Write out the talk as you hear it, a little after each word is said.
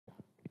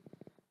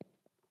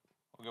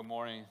Well, good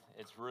morning.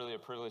 It's really a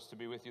privilege to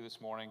be with you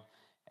this morning,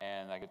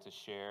 and I get to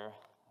share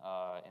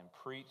and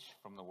preach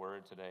from the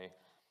Word today.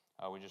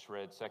 We just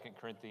read 2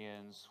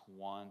 Corinthians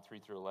 1, 3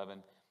 through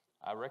 11.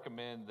 I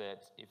recommend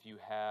that if you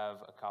have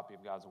a copy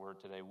of God's Word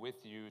today with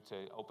you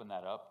to open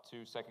that up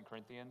to 2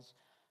 Corinthians.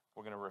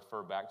 We're going to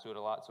refer back to it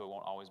a lot, so it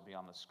won't always be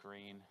on the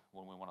screen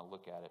when we want to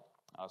look at it.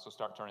 So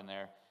start turning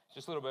there.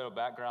 Just a little bit of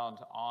background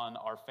on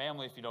our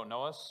family if you don't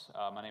know us.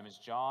 My name is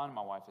John.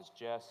 My wife is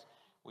Jess.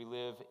 We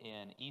live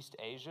in East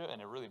Asia in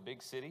a really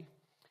big city.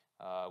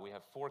 We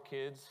have 4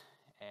 kids,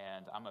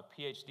 and I'm a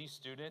PhD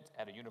student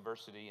at a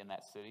university in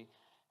that city,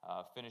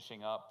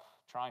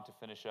 trying to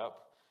finish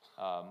up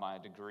my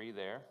degree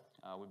there.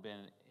 We've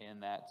been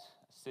in that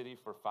city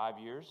for 5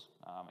 years,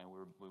 and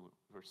we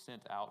were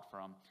sent out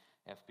from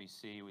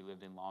FBC. We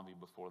lived in Longview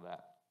before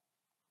that.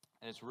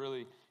 And it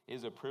really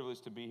is a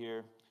privilege to be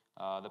here.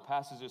 The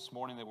passage this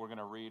morning that we're going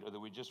to read, or that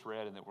we just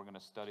read and that we're going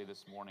to study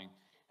this morning,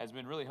 has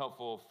been really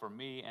helpful for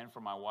me and for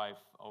my wife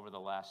over the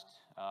last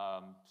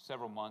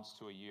several months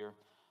to a year.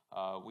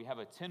 We have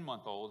a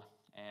 10-month-old,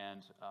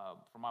 and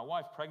for my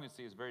wife,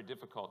 pregnancy is very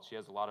difficult. She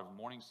has a lot of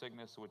morning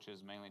sickness, which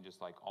is mainly just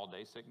like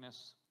all-day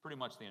sickness, pretty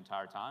much the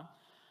entire time.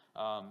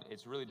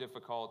 It's really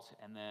difficult,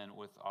 and then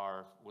with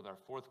our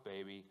 4th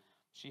baby,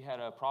 she had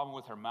a problem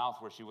with her mouth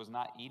where she was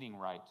not eating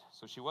right.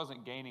 So she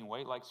wasn't gaining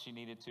weight like she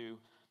needed to.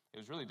 It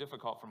was really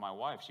difficult for my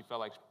wife. She felt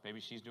like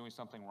maybe she's doing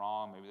something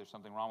wrong. Maybe there's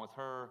something wrong with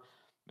her.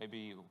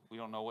 Maybe we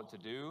don't know what to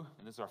do.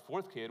 And this is our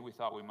 4th kid. We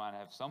thought we might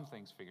have some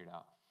things figured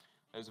out.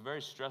 It was a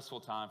very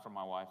stressful time for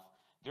my wife.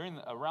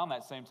 Around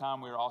that same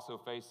time, we were also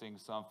facing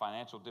some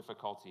financial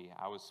difficulty.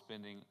 I was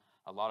spending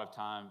a lot of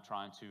time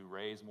trying to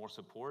raise more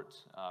support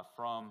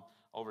from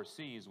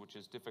overseas, which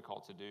is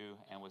difficult to do,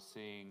 and was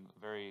seeing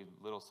very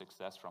little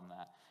success from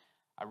that.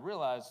 I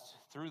realized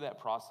through that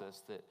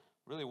process that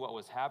really what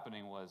was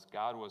happening was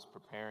God was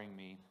preparing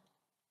me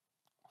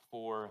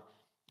for,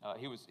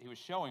 he was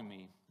showing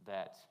me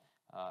that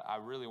I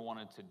really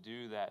wanted to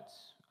do that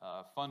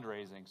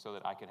fundraising so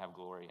that I could have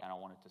glory, and I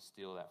wanted to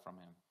steal that from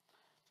him.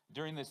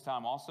 During this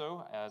time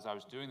also, as I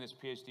was doing this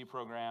PhD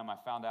program, I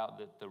found out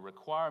that the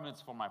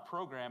requirements for my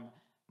program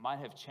might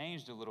have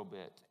changed a little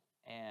bit,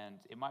 and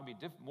it might be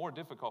more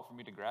difficult for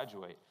me to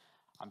graduate.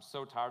 I'm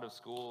so tired of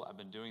school. I've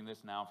been doing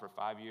this now for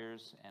 5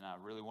 years, and I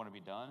really want to be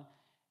done.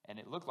 And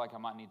it looked like I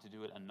might need to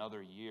do it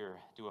another year,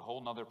 do a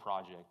whole nother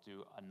project,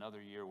 do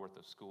another year worth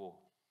of school.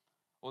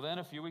 Well, then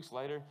a few weeks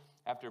later,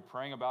 after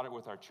praying about it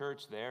with our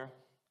church there,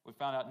 we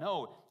found out,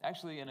 no,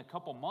 actually in a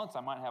couple months,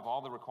 I might have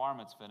all the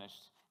requirements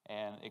finished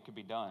and it could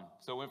be done.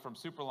 So it went from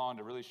super long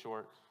to really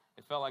short.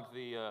 It felt like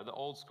the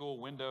old school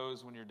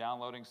Windows when you're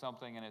downloading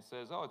something and it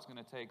says, oh, it's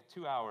going to take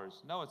 2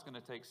 hours. No, it's going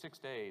to take 6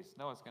 days.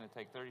 No, it's going to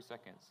take 30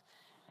 seconds.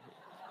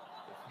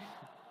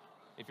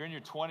 If you're in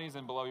your 20s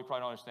and below, you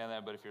probably don't understand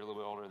that, but if you're a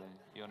little bit older, then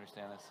you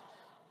understand this.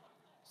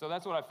 So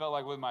that's what I felt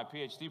like with my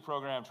PhD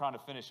program, trying to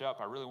finish up.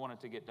 I really wanted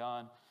to get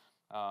done.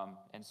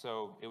 And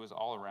so it was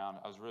all around.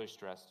 I was really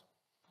stressed.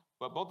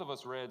 But both of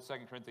us read 2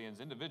 Corinthians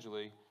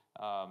individually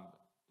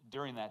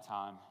during that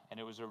time, and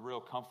it was a real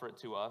comfort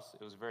to us.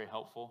 It was very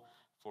helpful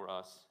for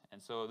us.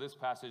 And so this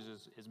passage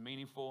is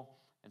meaningful,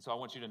 and so I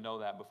want you to know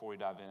that before we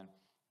dive in.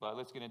 But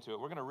let's get into it.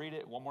 We're going to read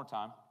it one more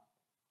time.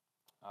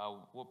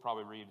 We'll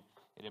probably read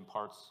it in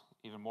parts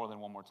even more than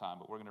one more time,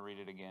 but we're going to read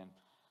it again.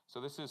 So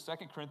this is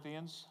 2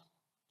 Corinthians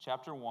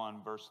chapter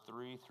 1, verse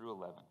 3 through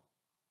 11.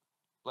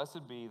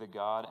 Blessed be the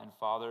God and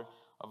Father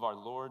of our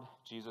Lord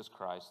Jesus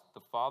Christ,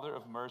 the Father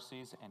of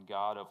mercies and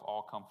God of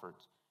all comfort,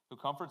 who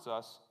comforts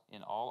us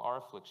in all our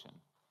affliction,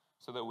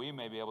 so that we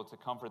may be able to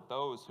comfort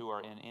those who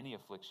are in any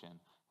affliction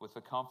with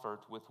the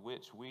comfort with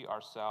which we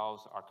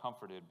ourselves are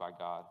comforted by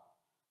God.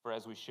 For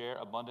as we share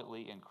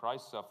abundantly in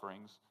Christ's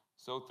sufferings,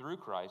 so through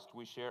Christ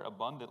we share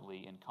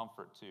abundantly in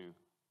comfort too.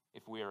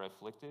 If we are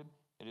afflicted,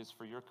 it is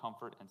for your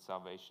comfort and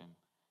salvation.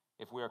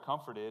 If we are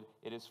comforted,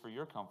 it is for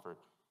your comfort,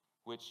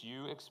 which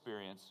you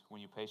experience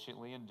when you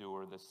patiently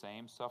endure the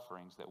same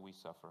sufferings that we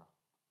suffer.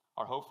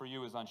 Our hope for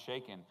you is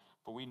unshaken,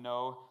 for we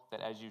know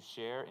that as you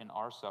share in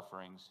our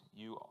sufferings,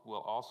 you will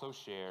also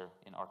share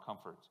in our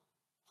comfort.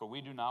 For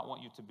we do not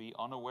want you to be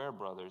unaware,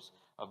 brothers,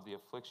 of the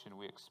affliction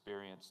we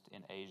experienced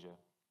in Asia.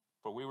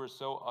 For we were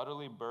so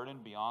utterly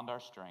burdened beyond our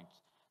strength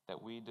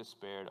that we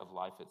despaired of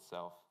life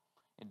itself.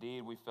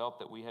 Indeed, we felt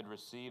that we had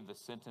received the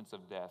sentence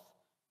of death,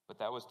 but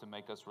that was to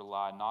make us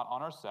rely not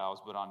on ourselves,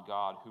 but on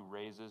God who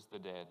raises the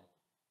dead.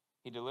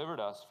 He delivered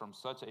us from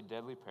such a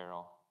deadly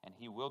peril, and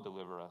he will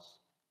deliver us.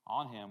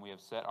 On him we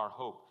have set our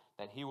hope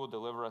that he will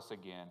deliver us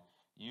again.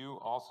 You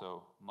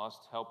also must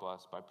help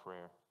us by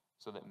prayer,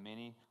 so that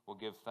many will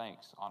give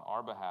thanks on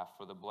our behalf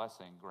for the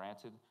blessing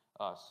granted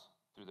us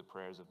through the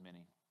prayers of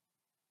many.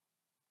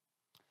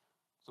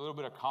 So a little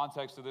bit of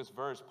context to this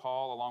verse.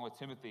 Paul, along with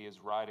Timothy, is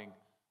writing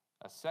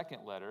a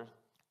second letter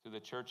to the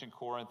church in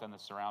Corinth and the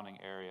surrounding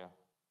area.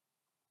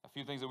 A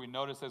few things that we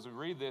notice as we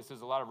read this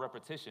is a lot of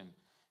repetition.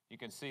 You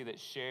can see that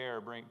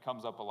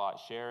comes up a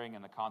lot, sharing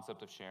and the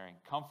concept of sharing.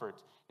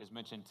 Comfort is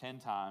mentioned 10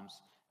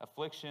 times.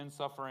 Affliction,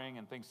 suffering,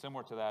 and things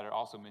similar to that are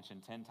also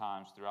mentioned 10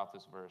 times throughout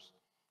this verse.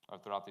 or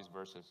throughout these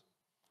verses.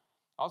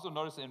 Also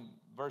notice in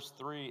verse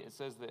 3, it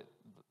says that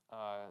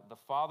the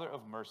Father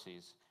of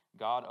mercies,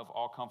 God of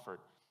all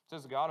comfort. It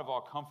says God of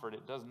all comfort.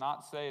 It does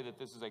not say that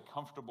this is a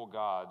comfortable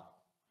God.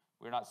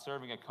 We're not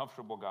serving a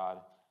comfortable God.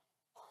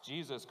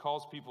 Jesus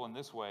calls people in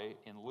this way.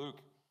 In Luke,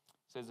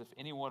 it says, if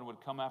anyone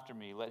would come after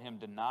me, let him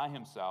deny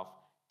himself,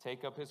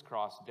 take up his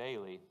cross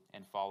daily,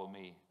 and follow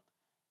me.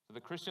 So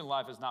the Christian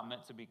life is not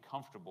meant to be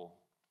comfortable,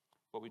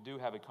 but we do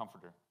have a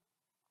comforter.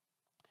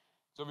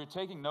 So if you're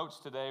taking notes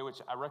today, which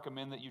I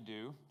recommend that you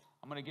do,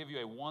 I'm going to give you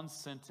a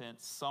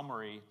one-sentence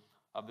summary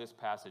of this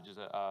passage,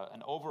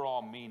 an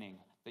overall meaning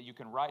that you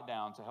can write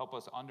down to help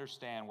us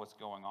understand what's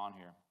going on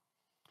here.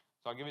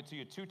 So I'll give it to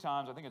you 2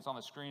 times. I think it's on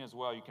the screen as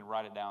well. You can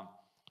write it down.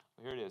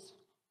 But here it is.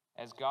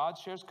 As God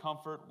shares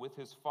comfort with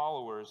his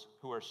followers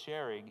who are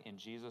sharing in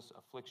Jesus'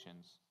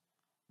 afflictions,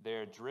 they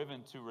are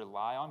driven to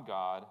rely on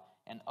God,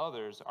 and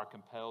others are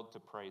compelled to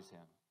praise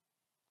him.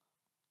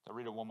 I'll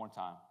read it one more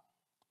time.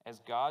 As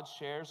God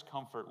shares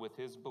comfort with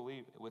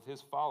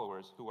his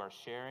followers who are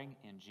sharing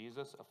in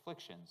Jesus'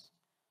 afflictions,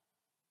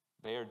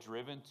 they are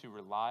driven to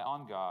rely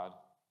on God,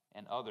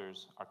 and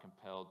others are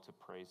compelled to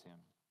praise him.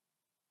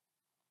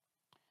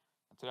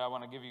 And today I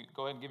want to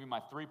go ahead and give you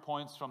my 3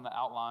 points from the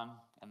outline,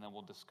 and then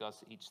we'll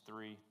discuss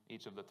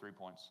each of the 3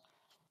 points.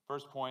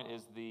 First point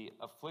is the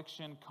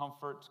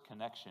affliction-comfort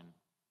connection.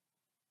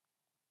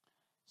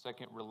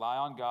 Second, rely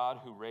on God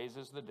who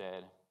raises the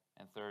dead.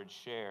 And third,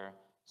 share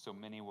so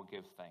many will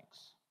give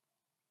thanks.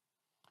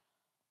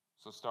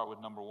 So start with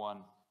number 1,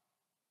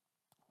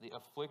 the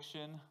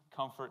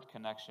affliction-comfort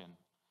connection.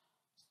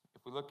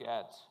 If we look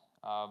at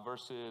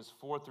verses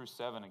 4 through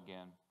 7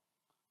 again,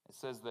 it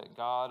says that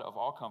God of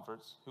all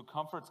comforts, who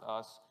comforts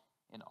us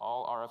in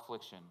all our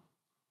affliction,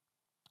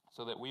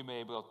 so that we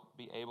may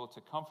be able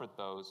to comfort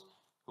those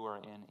who are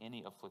in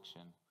any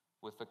affliction,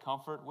 with the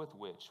comfort with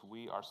which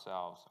we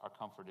ourselves are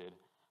comforted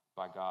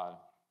by God.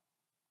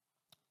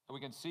 And we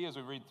can see as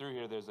we read through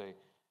here,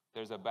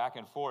 there's a back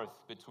and forth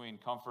between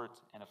comfort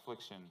and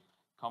affliction,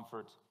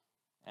 comfort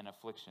and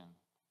affliction.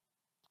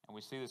 And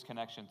we see this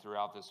connection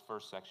throughout this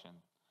first section.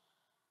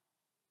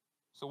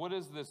 So what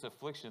is this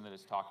affliction that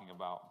it's talking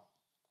about?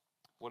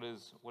 What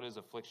is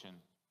affliction?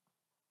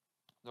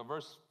 So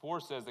verse 4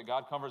 says that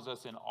God comforts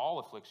us in all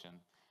affliction,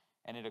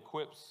 and it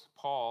equips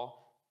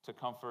Paul to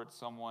comfort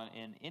someone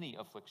in any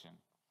affliction.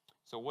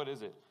 So what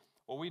is it?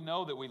 Well, we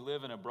know that we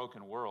live in a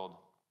broken world,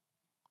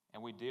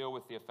 and we deal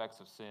with the effects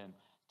of sin.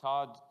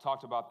 Todd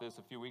talked about this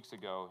a few weeks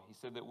ago. He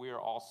said that we are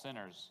all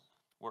sinners.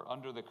 We're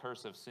under the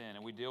curse of sin,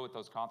 and we deal with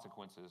those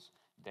consequences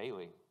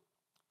daily.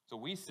 So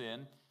we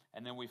sin,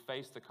 and then we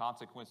face the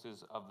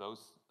consequences of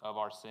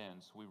our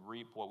sins. We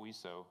reap what we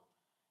sow.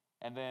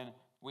 And then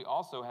we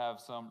also have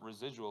some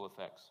residual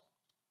effects.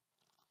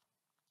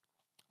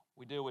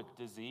 We deal with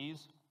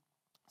disease,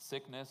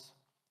 sickness,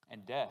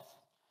 and death.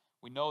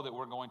 We know that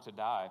we're going to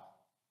die.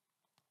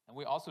 And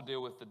we also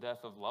deal with the death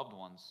of loved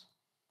ones,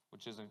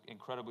 which is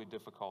incredibly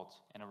difficult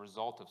and a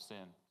result of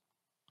sin.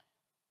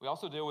 We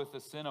also deal with the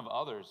sin of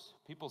others.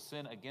 People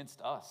sin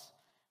against us.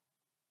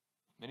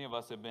 Many of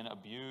us have been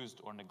abused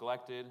or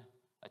neglected,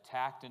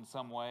 attacked in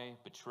some way,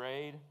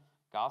 betrayed,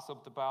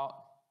 gossiped about.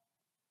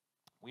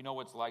 We know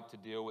what it's like to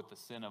deal with the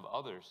sin of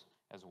others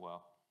as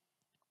well.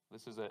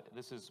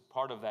 This is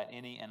part of that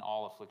any and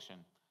all affliction.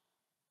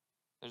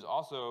 There's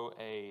also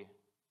a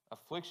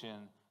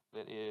affliction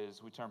that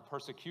is, we term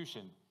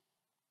persecution.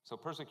 So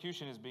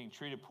persecution is being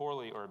treated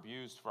poorly or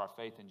abused for our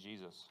faith in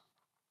Jesus.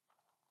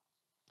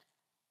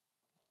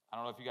 I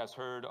don't know if you guys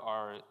heard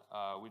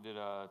we did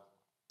a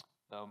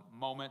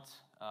moment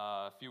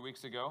a few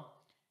weeks ago,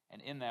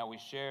 and in that we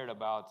shared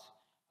about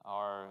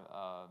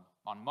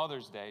on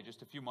Mother's Day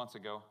just a few months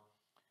ago,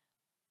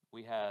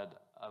 we had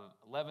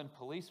 11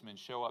 policemen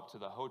show up to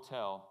the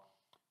hotel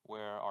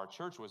where our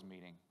church was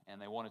meeting,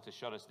 and they wanted to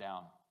shut us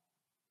down.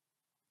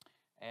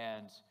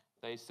 And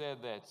they said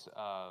that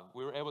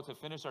we were able to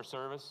finish our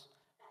service,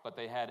 but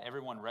they had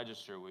everyone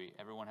register.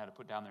 Everyone had to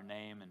put down their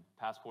name and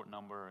passport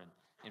number and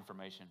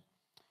information.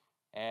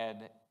 And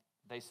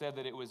they said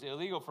that it was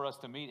illegal for us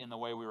to meet in the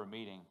way we were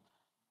meeting.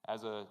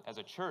 As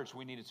a church,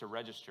 we needed to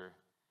register.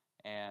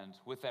 And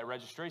with that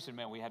registration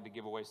meant we had to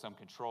give away some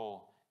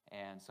control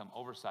and some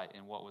oversight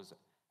in what was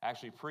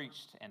actually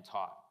preached and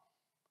taught.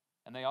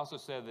 And they also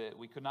said that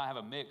we could not have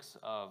a mix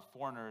of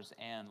foreigners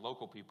and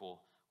local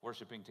people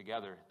worshiping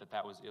together,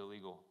 that was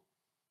illegal.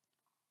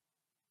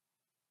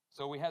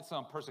 So we had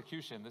some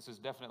persecution. This is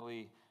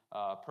definitely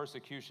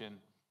persecution,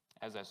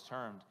 as that's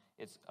termed.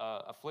 It's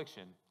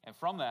affliction. And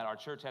from that, our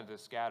church had to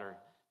scatter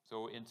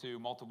into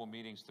multiple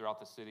meetings throughout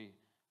the city.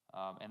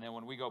 And then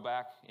when we go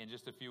back in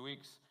just a few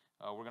weeks,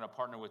 we're going to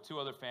partner with 2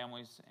 other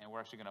families, and we're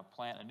actually going to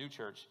plant a new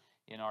church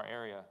in our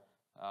area.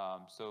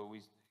 So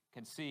we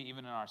can see,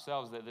 even in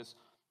ourselves, that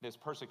this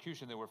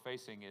persecution that we're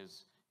facing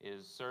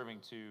is serving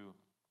to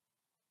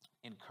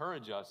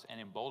encourage us and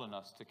embolden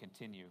us to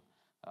continue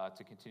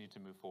to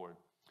move forward.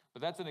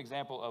 But that's an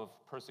example of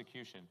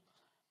persecution.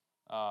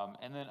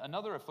 And then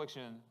another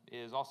affliction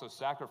is also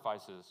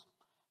sacrifices.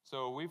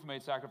 So we've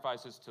made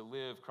sacrifices to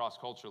live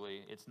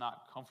cross-culturally. It's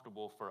not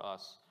comfortable for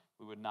us.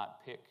 We would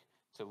not pick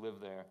to live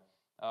there.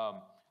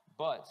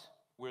 But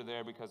we're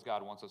there because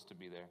God wants us to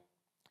be there.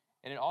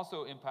 And it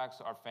also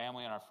impacts our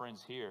family and our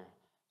friends here.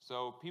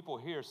 So people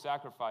here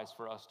sacrifice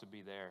for us to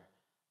be there.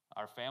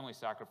 Our family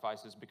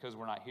sacrifices because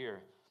we're not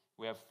here.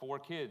 We have 4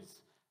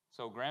 kids.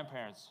 So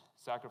grandparents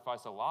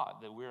sacrifice a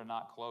lot that we are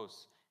not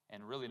close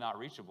and really not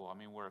reachable. I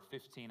mean, we're a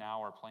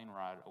 15-hour plane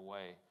ride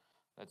away.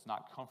 That's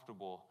not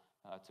comfortable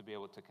to be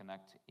able to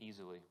connect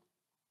easily.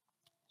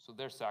 So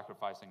they're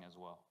sacrificing as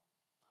well.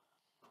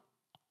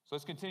 So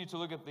let's continue to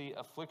look at the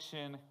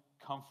affliction,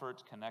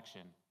 comfort,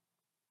 connection.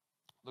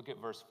 Look at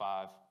verse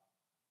 5.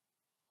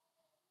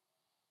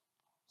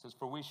 It says,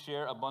 "For we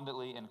share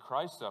abundantly in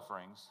Christ's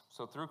sufferings,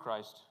 so through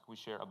Christ we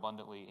share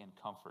abundantly in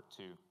comfort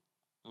too."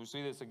 We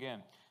see this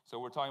again. So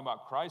we're talking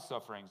about Christ's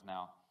sufferings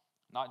now,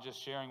 not just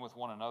sharing with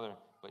one another,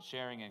 but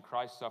sharing in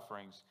Christ's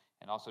sufferings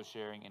and also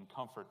sharing in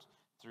comfort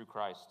through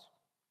Christ.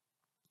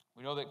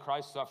 We know that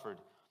Christ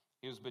suffered.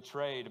 He was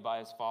betrayed by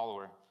his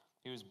follower.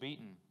 He was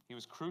beaten. He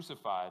was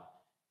crucified.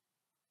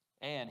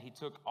 And he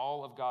took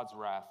all of God's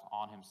wrath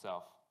on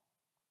himself.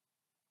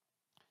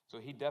 So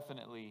he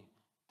definitely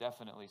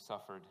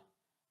suffered.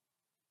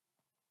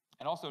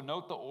 And also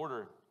note the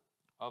order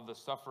of the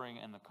suffering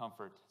and the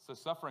comfort. So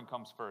suffering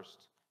comes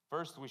first.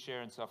 First we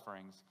share in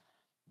sufferings,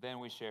 then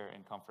we share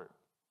in comfort.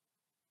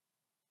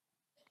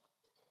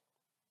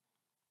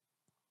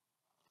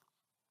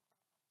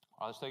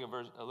 All right, let's take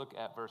a look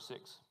at verse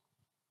 6.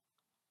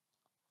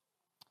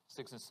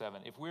 6 and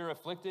 7. "If we are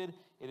afflicted,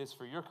 it is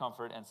for your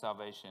comfort and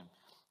salvation.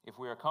 If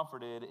we are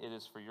comforted, it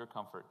is for your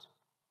comfort,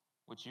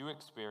 which you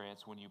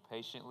experience when you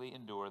patiently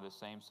endure the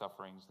same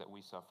sufferings that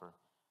we suffer.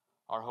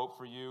 Our hope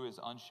for you is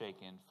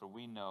unshaken, for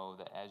we know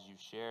that as you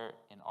share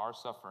in our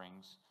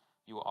sufferings,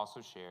 you will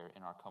also share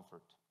in our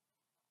comfort."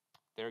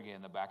 There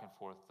again, the back and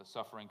forth. The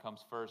suffering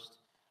comes first,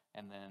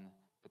 and then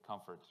the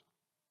comfort.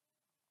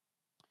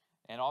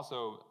 And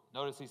also,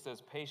 notice he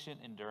says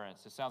patient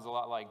endurance. It sounds a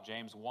lot like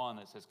James 1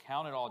 that says,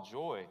 "Count it all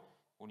joy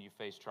when you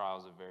face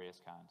trials of various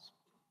kinds."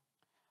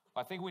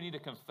 I think we need to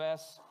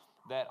confess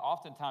that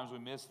oftentimes we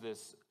miss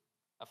this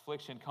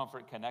affliction,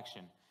 comfort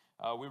connection.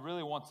 We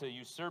really want to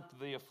usurp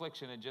the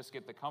affliction and just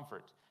get the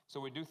comfort.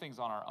 So we do things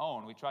on our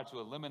own. We try to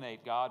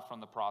eliminate God from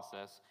the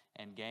process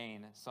and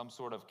gain some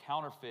sort of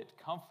counterfeit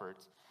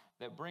comfort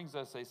that brings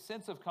us a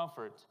sense of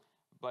comfort,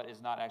 but is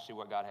not actually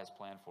what God has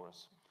planned for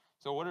us.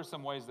 So what are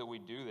some ways that we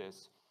do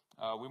this?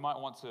 We might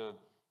want to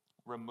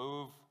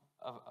remove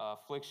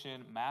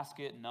affliction, mask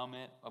it, numb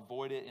it,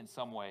 avoid it in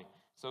some way.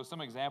 So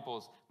some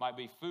examples might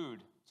be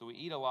food. So we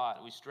eat a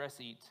lot, we stress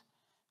eat.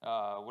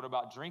 What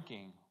about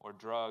drinking or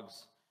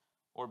drugs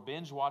or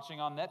binge watching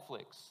on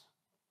Netflix?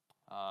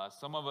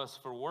 Some of us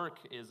for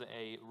work is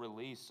a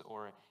release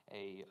or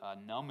a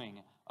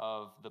numbing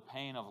of the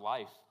pain of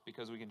life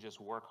because we can just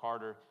work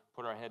harder,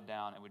 put our head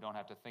down, and we don't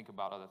have to think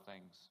about other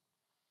things.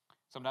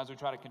 Sometimes we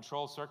try to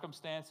control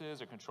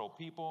circumstances or control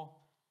people.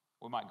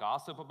 We might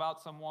gossip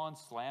about someone,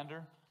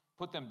 slander,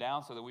 put them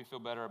down so that we feel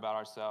better about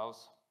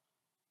ourselves.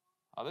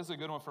 This is a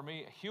good one for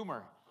me,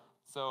 humor.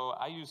 So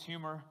I use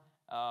humor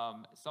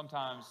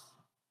sometimes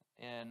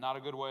in not a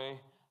good way.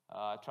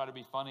 Try to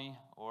be funny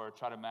or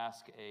try to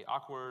mask a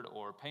awkward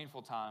or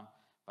painful time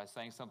by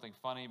saying something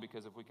funny,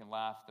 because if we can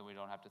laugh, then we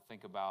don't have to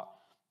think about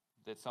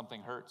that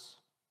something hurts.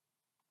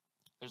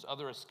 There's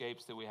other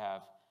escapes that we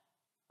have.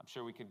 I'm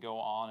sure we could go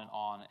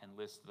on and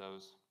list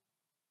those.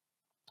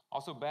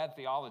 Also, bad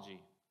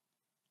theology.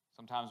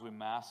 Sometimes we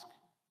mask.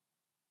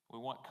 We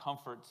want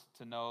comfort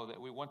to know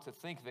that we want to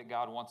think that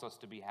God wants us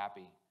to be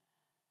happy.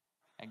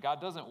 And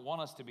God doesn't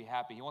want us to be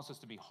happy. He wants us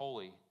to be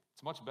holy.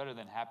 It's much better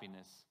than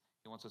happiness.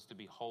 He wants us to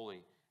be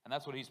holy. And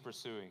that's what he's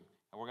pursuing.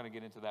 And we're going to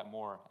get into that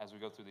more as we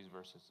go through these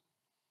verses.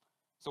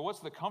 So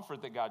what's the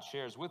comfort that God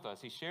shares with us?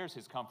 He shares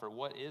his comfort.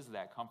 What is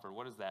that comfort?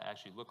 What does that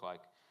actually look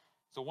like?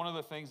 So one of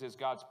the things is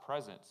God's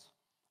presence.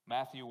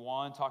 Matthew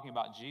 1, talking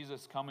about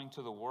Jesus coming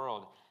to the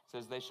world,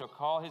 says, "They shall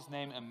call his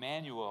name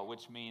Emmanuel,"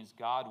 which means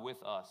God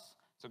with us.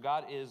 So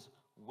God is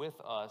with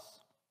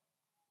us.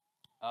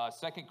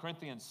 2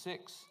 Corinthians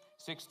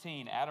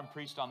 6:16, Adam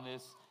preached on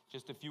this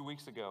just a few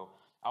weeks ago.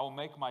 "I will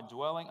make my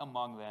dwelling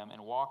among them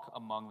and walk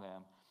among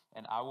them,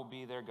 and I will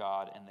be their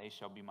God, and they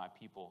shall be my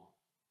people."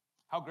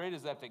 How great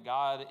is that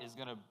God is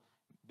going to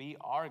be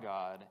our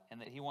God and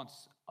that he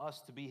wants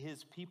us to be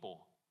his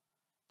people?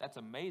 That's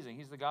amazing.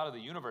 He's the God of the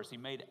universe. He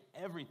made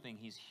everything.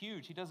 He's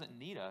huge. He doesn't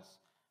need us,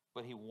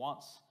 but he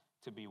wants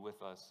to be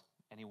with us,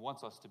 and he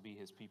wants us to be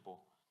his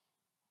people.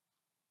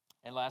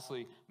 And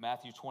lastly,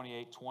 Matthew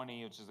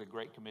 28:20, which is a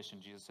great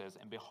commission, Jesus says,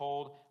 "And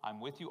behold, I'm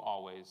with you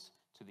always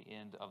to the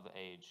end of the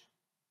age."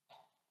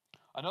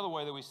 Another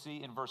way that we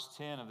see in verse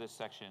 10 of this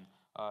section,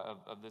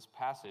 of this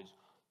passage,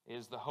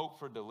 is the hope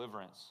for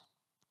deliverance.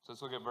 So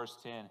let's look at verse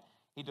 10.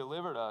 "He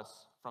delivered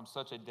us from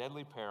such a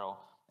deadly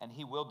peril, and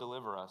he will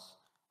deliver us.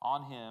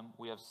 On him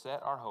we have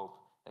set our hope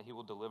that he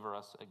will deliver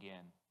us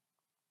again."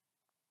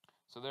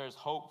 So there's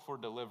hope for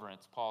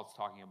deliverance Paul's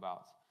talking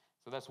about.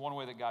 So that's one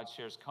way that God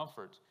shares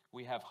comfort.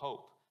 We have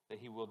hope that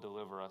he will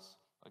deliver us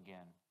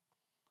again.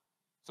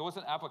 So what's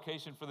an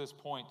application for this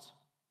point?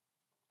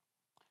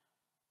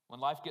 When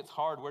life gets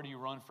hard, where do you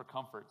run for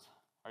comfort?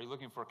 Are you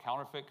looking for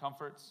counterfeit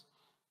comforts?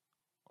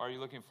 Or are you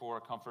looking for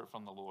a comfort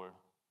from the Lord?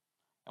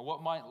 And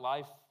what might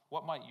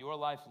your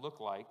life look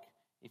like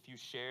if you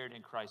shared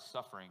in Christ's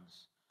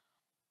sufferings?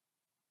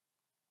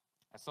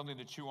 That's something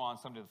to chew on,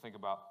 something to think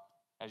about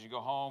as you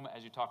go home,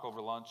 as you talk over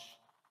lunch.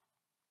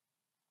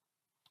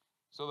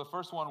 So the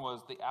first one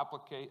was the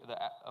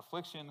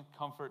affliction,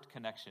 comfort,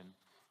 connection.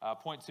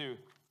 Point 2,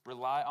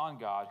 rely on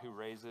God who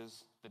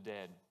raises the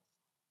dead.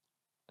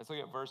 Let's look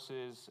at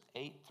verses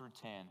 8 through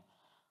 10.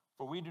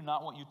 For we do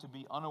not want you to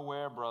be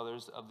unaware,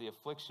 brothers, of the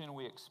affliction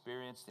we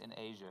experienced in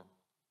Asia.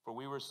 For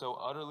we were so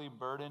utterly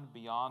burdened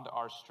beyond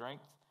our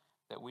strength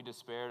that we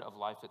despaired of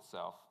life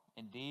itself.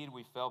 Indeed,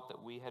 we felt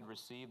that we had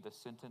received the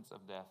sentence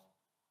of death.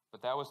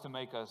 But that was to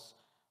make us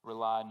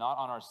rely not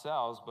on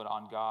ourselves, but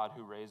on God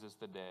who raises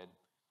the dead.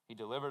 He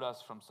delivered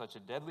us from such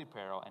a deadly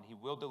peril, and he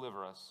will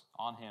deliver us.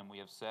 On him we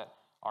have set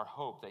our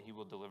hope that he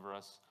will deliver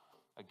us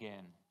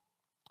again.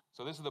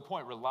 So this is the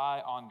point,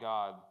 rely on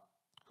God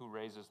who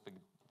raises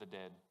the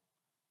dead.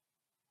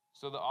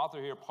 So the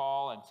author here,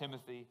 Paul and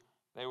Timothy,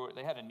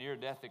 they had a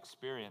near-death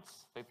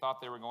experience. They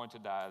thought they were going to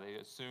die. They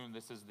assumed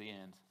this is the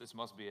end. This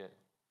must be it.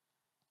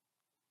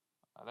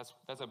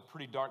 That's a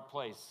pretty dark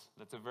place.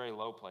 That's a very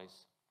low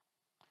place.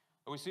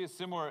 But we see a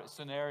similar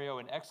scenario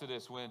in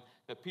Exodus when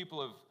the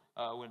people of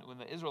when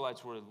the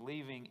Israelites were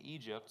leaving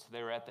Egypt.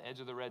 They were at the edge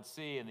of the Red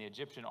Sea, and the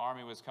Egyptian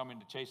army was coming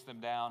to chase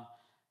them down,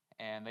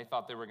 and they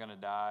thought they were going to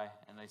die.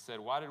 And they said,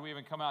 "Why did we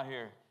even come out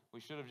here? We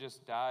should have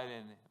just died,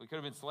 and we could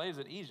have been slaves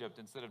in Egypt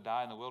instead of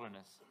die in the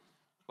wilderness."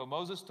 But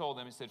Moses told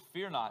them, he said,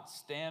 "Fear not,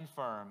 stand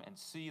firm, and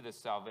see the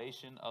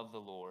salvation of the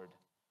Lord."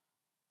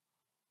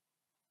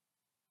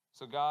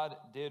 So God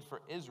did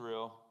for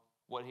Israel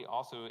what he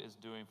also is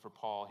doing for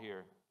Paul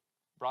here.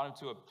 Brought him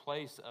to a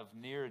place of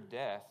near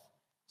death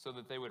so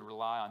that they would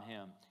rely on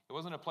him. It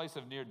wasn't a place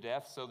of near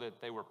death so that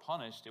they were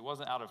punished. It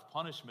wasn't out of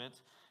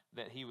punishment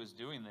that he was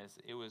doing this.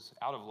 It was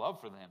out of love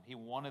for them. He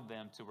wanted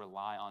them to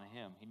rely on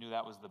him. He knew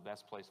that was the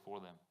best place for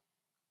them.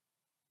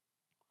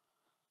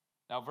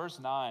 Now, verse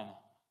 9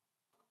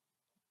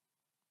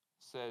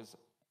 says,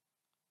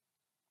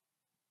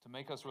 to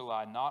make us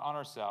rely not on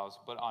ourselves,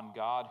 but on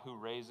God who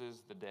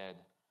raises the dead.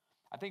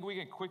 I think we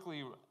can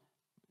quickly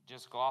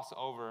just gloss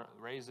over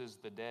raises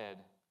the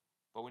dead,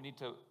 but we need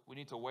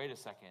to wait a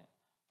second.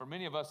 For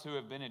many of us who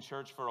have been in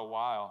church for a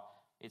while,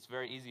 it's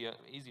very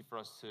easy for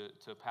us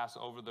to pass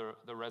over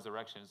the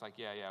resurrection. It's like,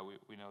 yeah,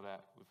 we know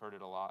that. We've heard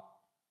it a lot.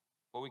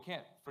 But we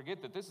can't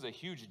forget that this is a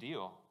huge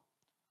deal.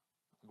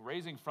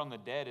 Raising from the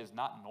dead is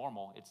not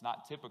normal. It's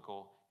not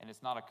typical, and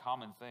it's not a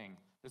common thing.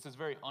 This is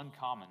very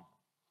uncommon.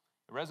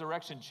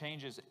 Resurrection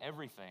changes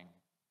everything.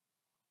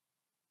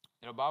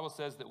 The Bible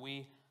says that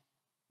we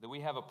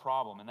have a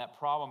problem, and that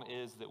problem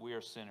is that we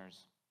are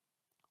sinners.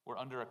 We're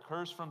under a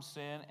curse from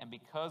sin, and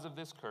because of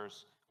this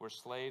curse, we're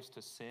slaves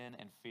to sin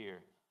and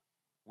fear.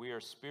 We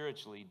are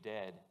spiritually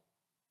dead.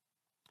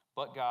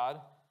 But God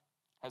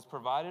has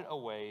provided a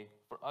way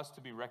for us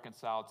to be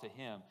reconciled to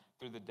him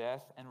through the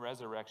death and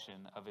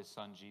resurrection of his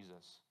son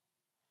Jesus.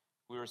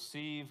 We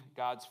receive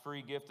God's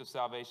free gift of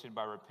salvation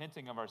by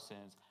repenting of our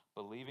sins,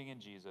 believing in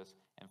Jesus,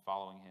 and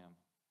following him.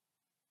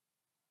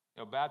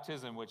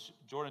 Baptism, which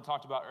Jordan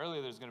talked about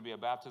earlier, there's going to be a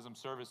baptism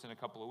service in a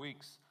couple of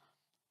weeks.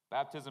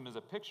 Baptism is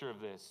a picture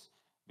of this.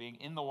 Being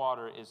in the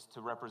water is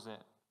to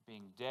represent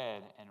being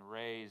dead and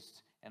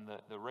raised, and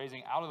the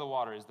raising out of the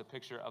water is the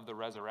picture of the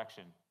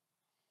resurrection.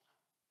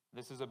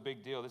 This is a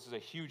big deal. This is a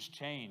huge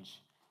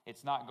change.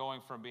 It's not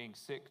going from being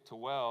sick to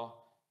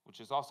well,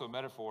 which is also a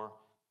metaphor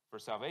for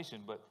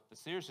salvation, but the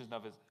seriousness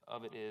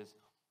of it is,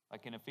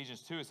 like in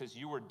Ephesians 2, it says,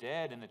 "You were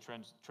dead in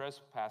the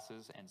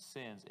trespasses and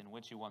sins in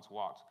which you once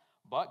walked,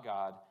 but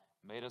God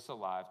made us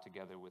alive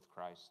together with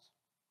Christ."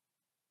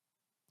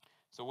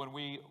 So when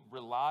we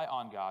rely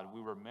on God,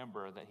 we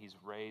remember that he's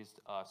raised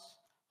us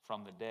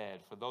from the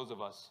dead, for those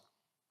of us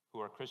who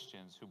are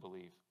Christians who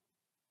believe.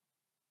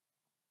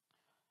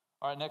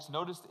 All right, next,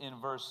 notice in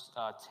verse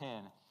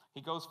 10,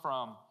 he goes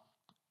from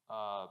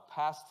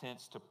past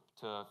tense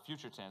to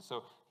future tense.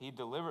 So he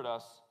delivered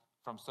us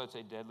from such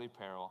a deadly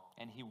peril,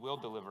 and he will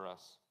deliver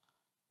us.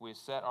 We have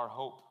set our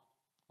hope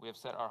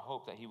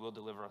that he will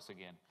deliver us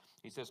again.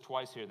 He says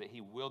twice here that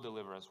he will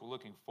deliver us. We're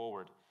looking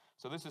forward.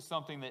 So this is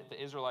something that the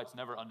Israelites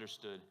never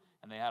understood,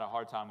 and they had a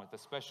hard time with,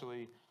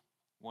 especially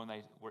when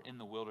they were in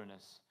the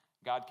wilderness.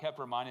 God kept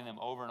reminding them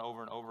over and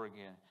over and over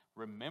again,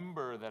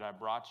 "Remember that I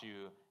brought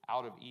you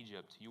out of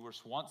Egypt. You were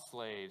once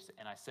slaves,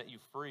 and I set you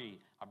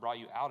free. I brought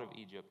you out of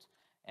Egypt.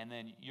 And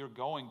then you're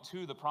going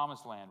to the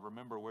promised land.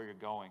 Remember where you're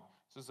going."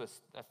 So this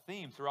is a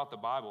theme throughout the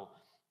Bible,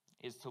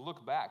 is to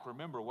look back,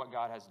 remember what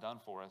God has done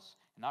for us,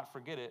 and not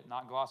forget it,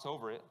 not gloss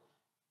over it,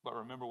 but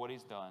remember what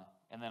he's done,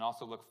 and then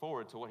also look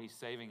forward to what he's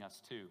saving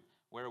us to.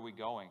 Where are we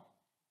going?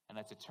 And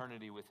that's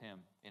eternity with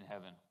him in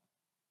heaven.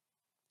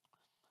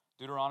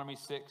 Deuteronomy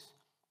 6,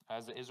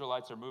 as the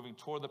Israelites are moving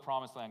toward the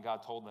promised land,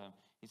 God told them,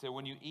 he said,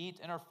 "When you eat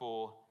and are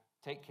full,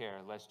 Take care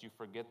lest you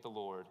forget the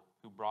Lord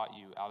who brought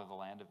you out of the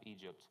land of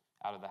Egypt,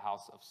 out of the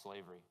house of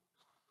slavery.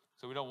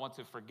 So we don't want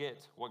to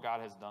forget what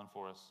God has done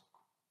for us.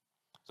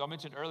 So I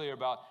mentioned earlier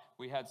about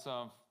we had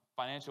some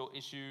financial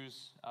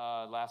issues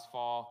last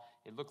fall.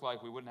 It looked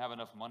like we wouldn't have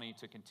enough money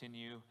to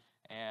continue,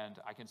 and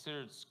I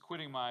considered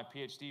quitting my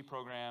PhD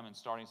program and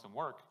starting some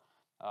work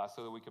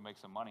so that we could make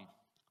some money.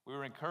 We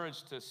were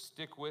encouraged to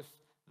stick with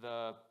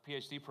the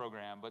PhD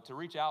program, but to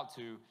reach out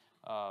to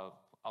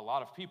a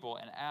lot of people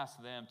and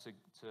ask them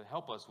to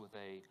help us with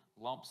a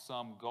lump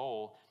sum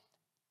goal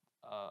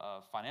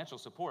of financial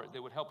support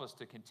that would help us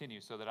to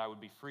continue so that I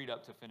would be freed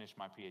up to finish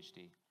my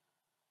PhD.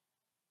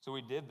 So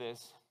we did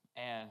this,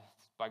 and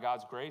by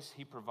God's grace,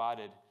 he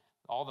provided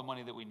all the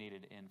money that we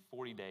needed in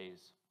 40 days,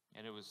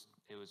 and it was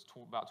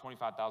about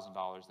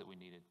 $25,000 that we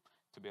needed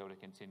to be able to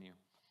continue.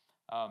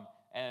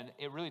 And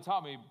it really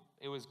taught me,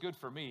 it was good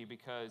for me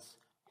because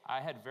I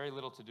had very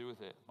little to do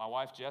with it. My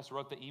wife, Jess,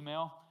 wrote the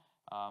email.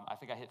 I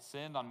think I hit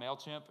send on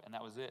MailChimp, and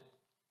that was it.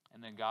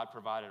 And then God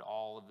provided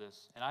all of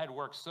this. And I had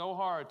worked so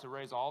hard to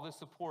raise all this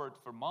support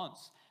for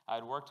months. I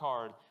had worked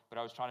hard, but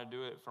I was trying to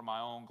do it for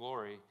my own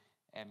glory.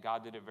 And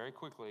God did it very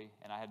quickly,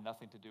 and I had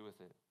nothing to do with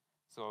it.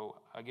 So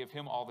I give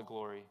him all the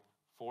glory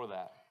for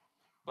that.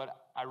 But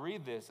I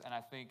read this, and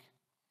I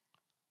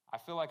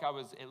feel like I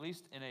was at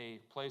least in a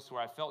place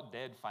where I felt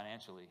dead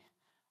financially.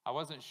 I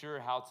wasn't sure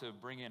how to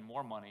bring in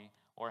more money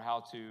or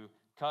how to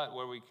cut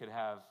where we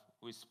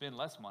spend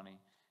less money.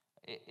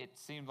 It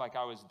seemed like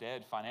I was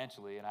dead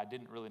financially, and I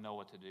didn't really know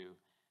what to do.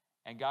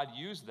 And God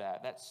used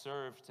that. That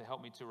served to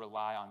help me to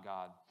rely on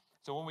God.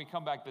 So when we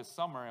come back this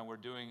summer and we're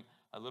doing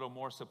a little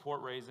more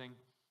support raising,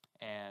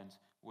 and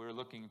we're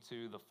looking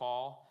to the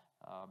fall,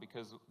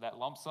 because that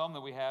lump sum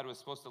that we had was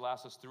supposed to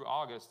last us through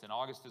August, and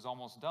August is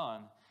almost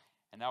done.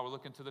 And now we're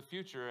looking to the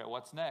future at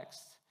what's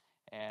next.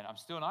 And I'm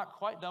still not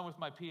quite done with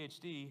my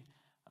PhD.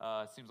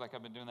 It seems like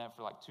I've been doing that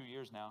for like 2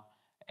 years now.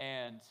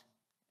 And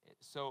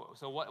so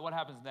what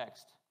happens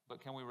next? But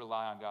can we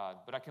rely on God?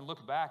 But I can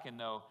look back and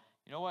know,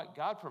 you know what?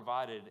 God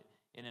provided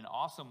in an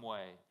awesome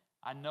way.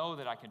 I know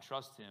that I can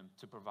trust him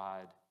to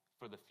provide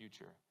for the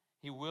future.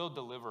 He will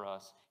deliver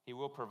us. He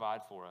will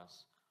provide for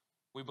us.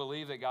 We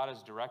believe that God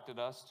has directed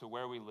us to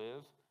where we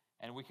live,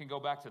 and we can go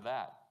back to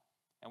that.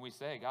 And we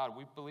say, God,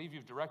 we believe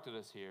you've directed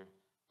us here.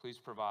 Please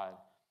provide.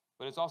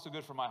 But it's also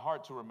good for my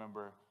heart to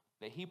remember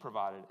that he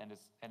provided, and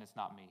it's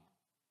not me.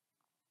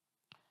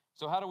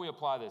 So how do we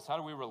apply this? How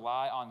do we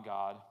rely on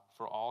God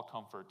for all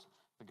comfort,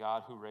 the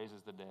God who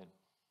raises the dead?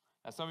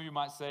 Now, some of you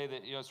might say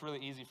that, it's really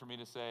easy for me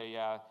to say,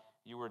 yeah,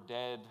 you were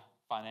dead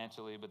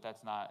financially, but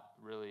that's not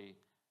really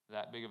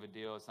that big of a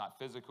deal. It's not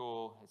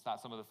physical. It's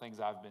not some of the things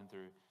I've been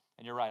through.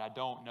 And you're right, I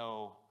don't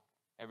know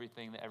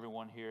everything that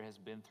everyone here has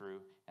been through,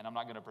 and I'm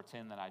not going to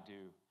pretend that I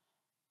do.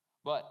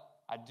 But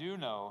I do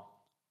know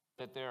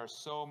that there are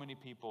so many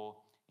people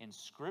in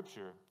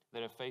Scripture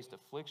that have faced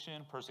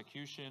affliction,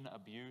 persecution,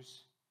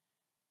 abuse,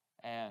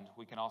 and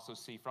we can also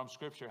see from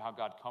Scripture how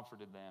God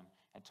comforted them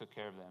and took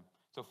care of them.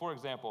 So, for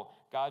example,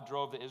 God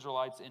drove the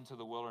Israelites into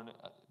the wilderness,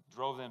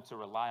 drove them to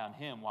rely on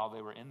him while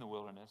they were in the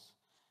wilderness.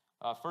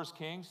 1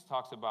 Kings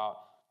talks about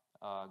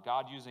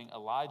God using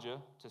Elijah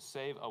to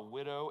save a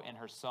widow and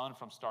her son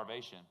from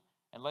starvation.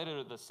 And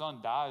later the son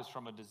dies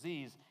from a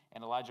disease,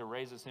 and Elijah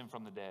raises him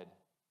from the dead.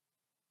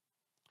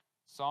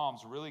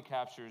 Psalms really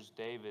captures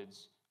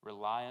David's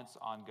reliance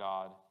on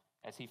God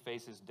as he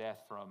faces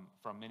death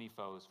from many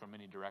foes, from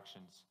many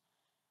directions.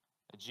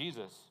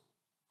 Jesus,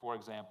 for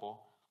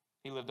example,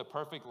 he lived a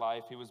perfect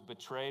life. He was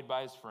betrayed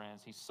by his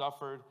friends. He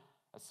suffered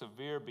a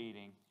severe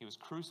beating. He was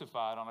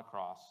crucified on a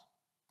cross.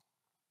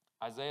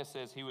 Isaiah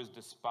says he was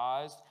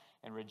despised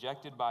and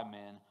rejected by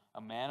men,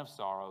 a man of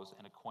sorrows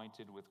and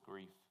acquainted with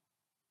grief.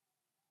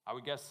 I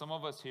would guess some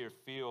of us here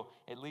feel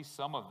at least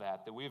some of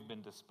that we have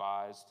been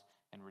despised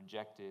and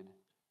rejected,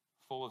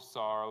 full of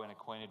sorrow and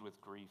acquainted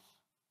with grief.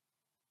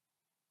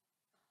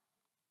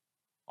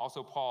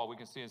 Also, Paul, we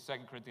can see in 2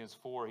 Corinthians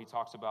 4, he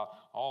talks about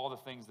all the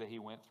things that he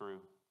went through.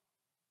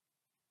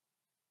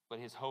 But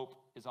his hope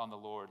is on the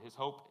Lord. His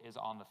hope is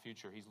on the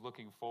future. He's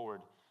looking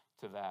forward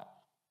to that.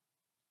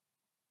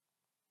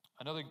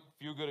 Another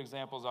few good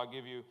examples I'll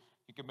give you.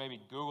 You could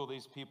maybe Google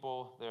these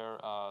people. They're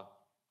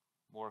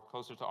more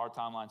closer to our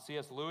timeline.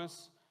 C.S.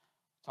 Lewis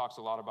talks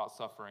a lot about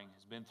suffering.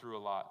 He's been through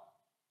a lot.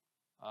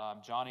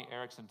 Johnny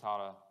Erickson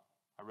Tada,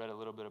 I read a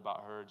little bit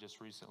about her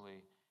just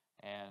recently.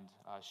 And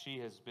she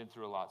has been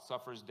through a lot,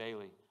 suffers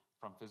daily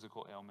from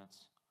physical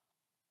ailments.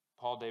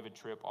 Paul David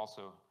Tripp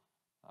also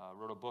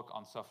wrote a book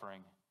on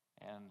suffering,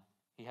 and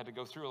he had to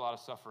go through a lot of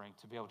suffering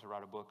to be able to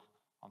write a book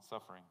on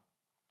suffering.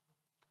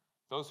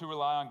 Those who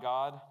rely on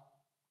God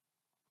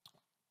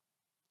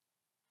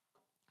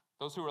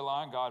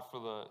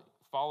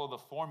follow the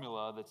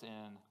formula that's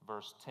in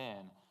verse 10,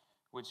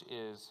 which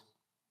is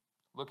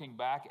looking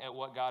back at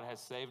what God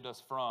has saved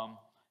us from,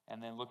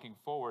 and then looking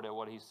forward at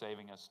what he's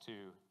saving us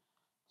to.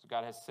 So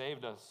God has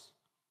saved us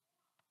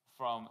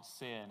from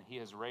sin. He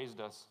has raised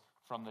us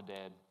from the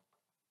dead.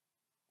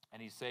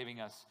 And he's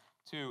saving us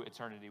to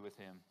eternity with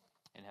him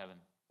in heaven.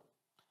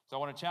 So I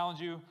want to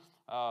challenge you.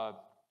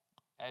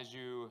 as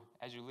you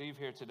leave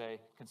here today,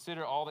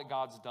 consider all that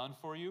God's done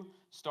for you,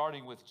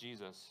 starting with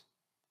Jesus.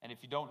 And if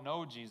you don't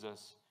know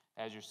Jesus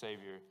as your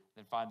Savior,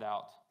 then find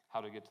out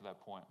how to get to that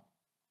point.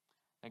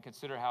 Then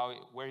consider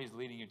where he's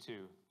leading you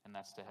to, and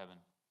that's to heaven.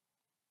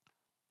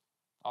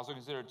 Also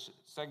consider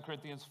 2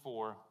 Corinthians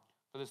 4,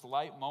 for this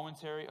light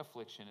momentary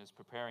affliction is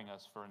preparing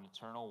us for an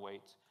eternal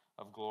weight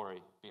of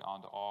glory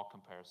beyond all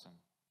comparison.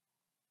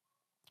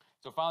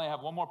 So finally, I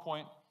have one more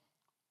point.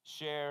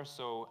 Share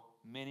so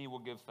many will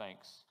give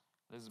thanks.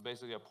 This is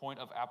basically a point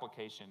of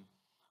application.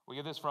 We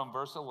get this from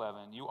verse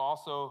 11. You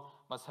also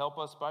must help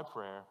us by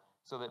prayer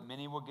so that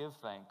many will give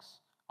thanks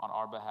on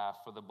our behalf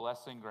for the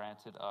blessing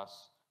granted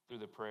us through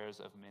the prayers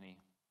of many.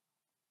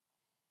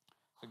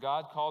 So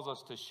God calls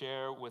us to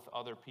share with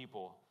other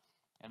people,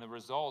 and the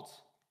result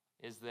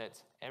is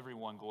that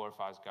everyone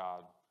glorifies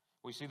God.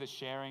 We see the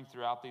sharing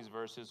throughout these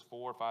verses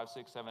 4, 5,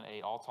 6, 7,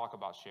 8, all talk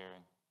about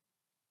sharing.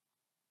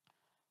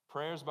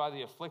 Prayers by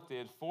the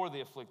afflicted for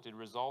the afflicted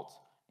result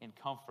in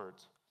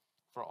comfort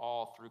for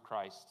all through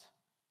Christ.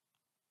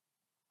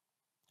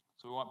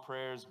 So we want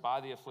prayers by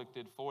the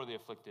afflicted for the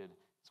afflicted.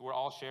 So we're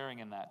all sharing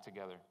in that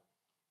together.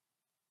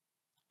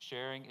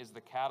 Sharing is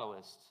the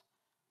catalyst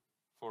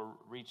for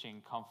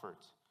reaching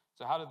comfort.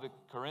 So how did the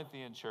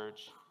Corinthian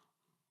church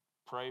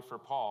pray for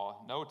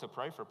Paul? Know to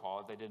pray for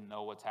Paul if they didn't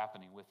know what's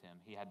happening with him.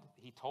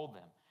 He told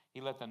them.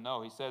 He let them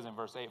know. He says in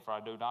verse 8, for I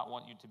do not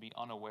want you to be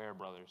unaware,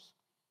 brothers.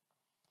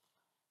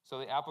 So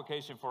the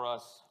application for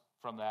us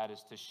from that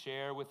is to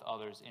share with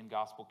others in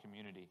gospel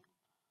community.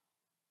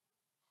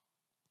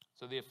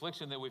 So the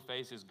affliction that we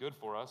face is good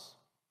for us.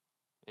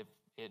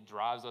 It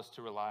drives us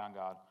to rely on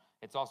God.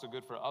 It's also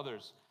good for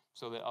others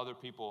so that other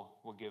people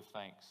will give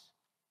thanks.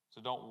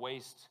 So don't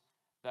waste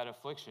that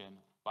affliction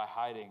by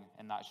hiding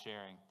and not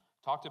sharing.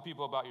 Talk to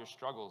people about your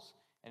struggles,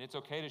 and it's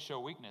okay to show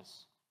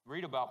weakness.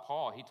 Read about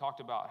Paul. He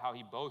talked about how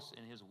he boasts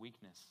in his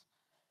weakness.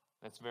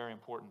 That's very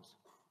important.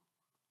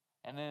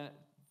 And then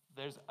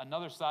there's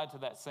another side to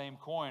that same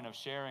coin of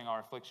sharing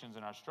our afflictions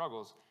and our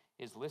struggles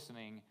is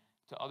listening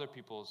to other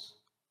people's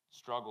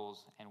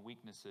struggles and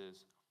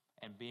weaknesses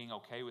and being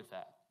okay with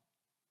that.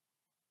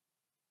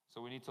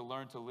 So we need to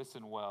learn to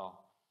listen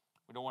well.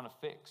 We don't want to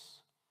fix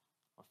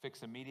or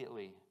fix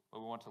immediately, but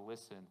we want to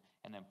listen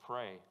and then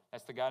pray.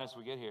 That's the guidance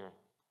we get here.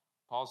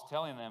 Paul's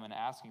telling them and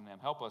asking them,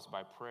 help us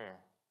by prayer.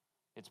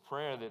 It's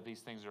prayer that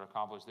these things are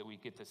accomplished, that we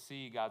get to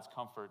see God's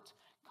comfort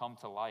come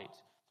to light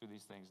through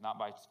these things, not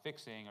by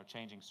fixing or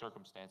changing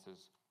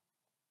circumstances.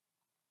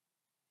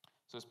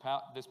 So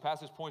this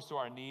passage points to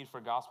our need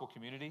for gospel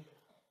community.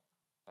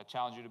 I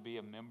challenge you to be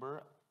a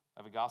member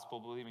of a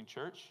gospel-believing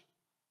church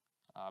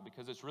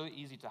because it's really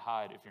easy to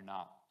hide if you're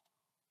not.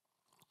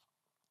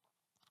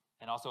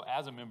 And also,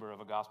 as a member of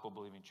a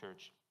gospel-believing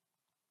church,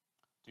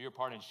 do your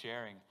part in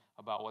sharing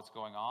about what's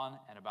going on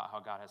and about how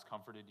God has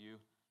comforted you,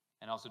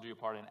 and also do your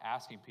part in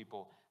asking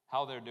people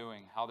how they're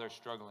doing, how they're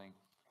struggling,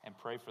 and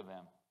pray for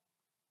them.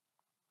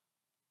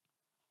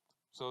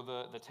 So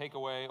the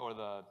takeaway or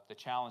the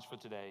challenge for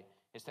today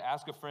is to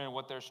ask a friend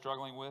what they're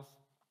struggling with,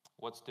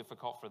 what's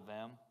difficult for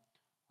them.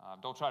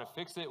 Don't try to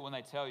fix it when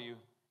they tell you.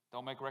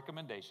 Don't make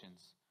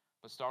recommendations,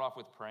 but start off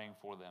with praying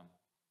for them.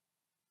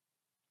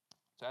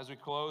 So as we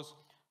close,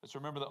 let's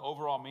remember the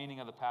overall meaning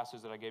of the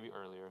passage that I gave you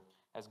earlier.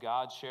 As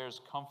God shares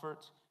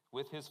comfort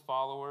with his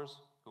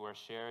followers who are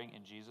sharing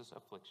in Jesus'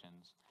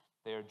 afflictions,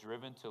 they are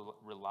driven to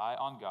rely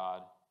on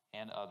God,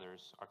 and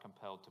others are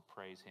compelled to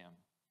praise him.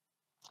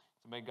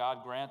 So may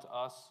God grant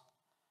us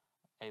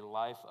a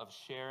life of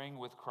sharing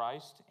with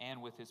Christ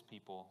and with his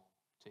people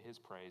to his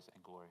praise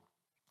and glory.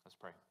 Let's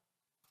pray.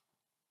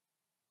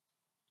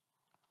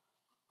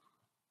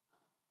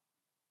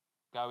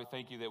 God, we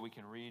thank you that we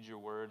can read your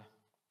word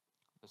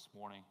this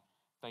morning.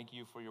 Thank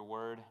you for your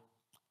word.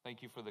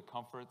 Thank you for the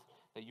comfort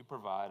that you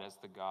provide as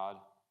the God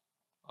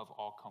of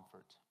all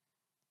comfort.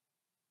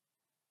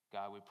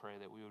 God, we pray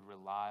that we would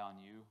rely on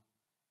you,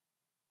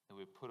 that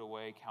we would put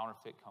away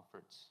counterfeit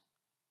comforts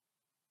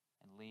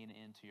and lean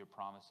into your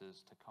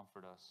promises to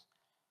comfort us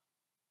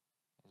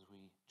as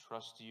we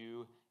trust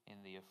you in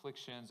the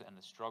afflictions and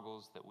the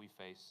struggles that we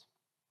face.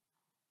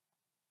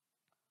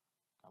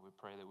 God, we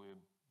pray that we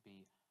would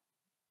be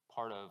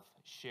part of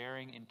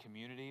sharing in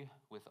community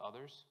with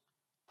others,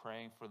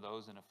 praying for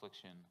those in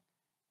affliction,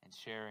 and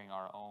sharing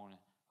our own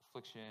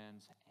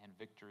afflictions and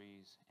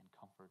victories and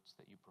comforts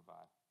that you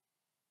provide.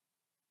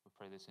 We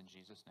pray this in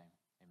Jesus' name.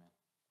 Amen.